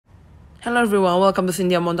Hello everyone, welcome to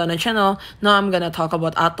Cynthia Montana channel. Now I'm gonna talk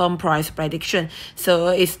about Atom price prediction. So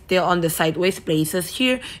it's still on the sideways places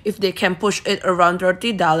here. If they can push it around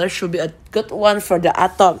 $30, should be a good one for the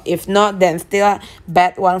Atom. If not, then still a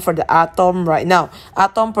bad one for the Atom right now.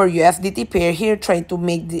 Atom per USDT pair here, trying to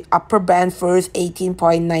make the upper band first,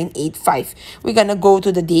 18.985. We're gonna go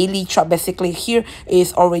to the daily chart. Basically here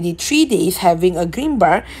is already 3 days having a green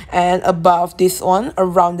bar, and above this one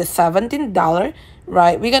around the $17,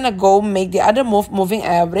 right? We're gonna go make the other moving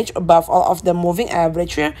average above all of the moving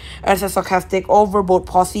average here as a stochastic overbought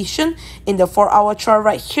position in the 4-hour chart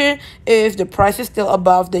right here. If the price is still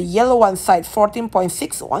above the yellow one side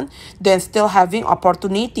 14.61, then still having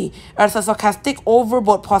opportunity as a stochastic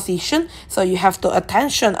overbought position, so you have to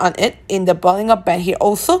attention on it in the Bollinger Band here,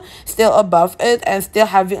 also still above it and still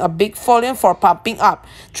having a big volume for pumping up.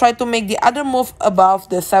 Try to make the other move above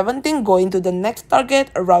the 17, going to the next target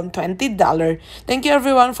around $20. Thank you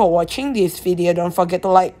everyone for watching this video. Don't forget to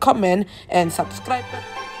like, comment, and subscribe.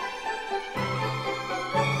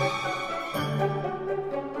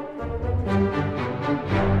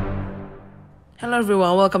 Hello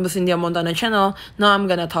everyone, welcome to Cynthia Montana channel. Now I'm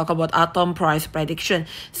gonna talk about Atom price prediction.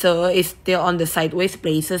 So it's still on the sideways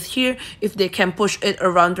places here. If they can push it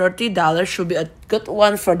around $30, should be a good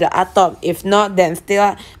one for the Atom. If not, then still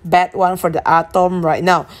a bad one for the Atom right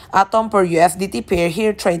now. Atom per USDT pair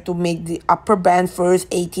here, trying to make the upper band first,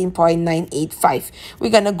 18.985. We're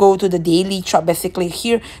gonna go to the daily chart. Basically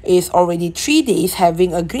here is already 3 days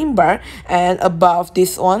having a green bar, and above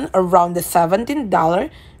this one around the $17,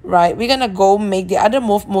 right? We're gonna go make the other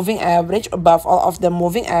moving average above all of the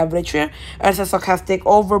moving average here as a stochastic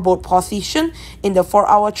overbought position in the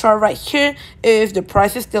 4-hour chart right here. If the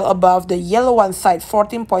price is still above the yellow one side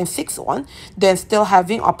 14.61, then still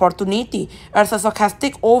having opportunity as a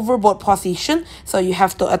stochastic overbought position, so you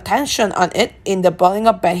have to attention on it in the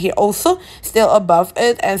Bollinger Band here, also still above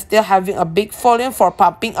it and still having a big volume for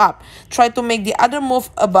pumping up. Try to make the other move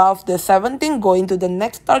above the 17, going to the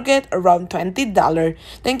next target around $20.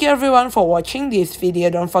 Thank you everyone for watching this video.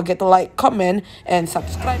 Don't forget to like, comment, and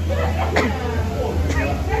subscribe. Hello, everyone.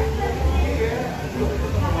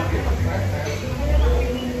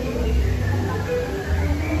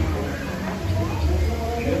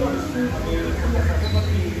 Welcome to Cynthia Montana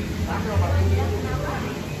channel.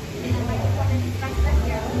 Now I'm gonna talk about Atom price prediction. So it's still on the sideways places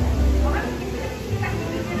here. If they can push it around $30, should be a good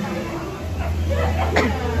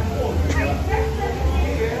one for the Atom. If not, then still a bad one for the Atom right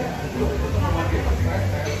now. Atom per USDT pair here,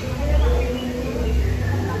 trying to make the upper band first,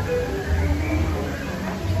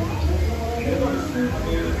 18.985. We're gonna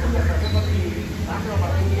go make the other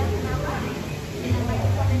move above the 17, going to the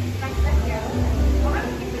next target around $20.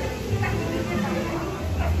 Thank you everyone for watching this video.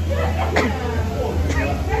 Don't forget to like, comment, and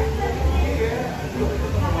subscribe.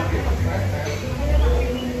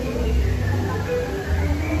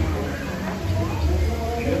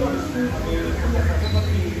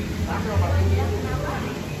 Hello, everyone.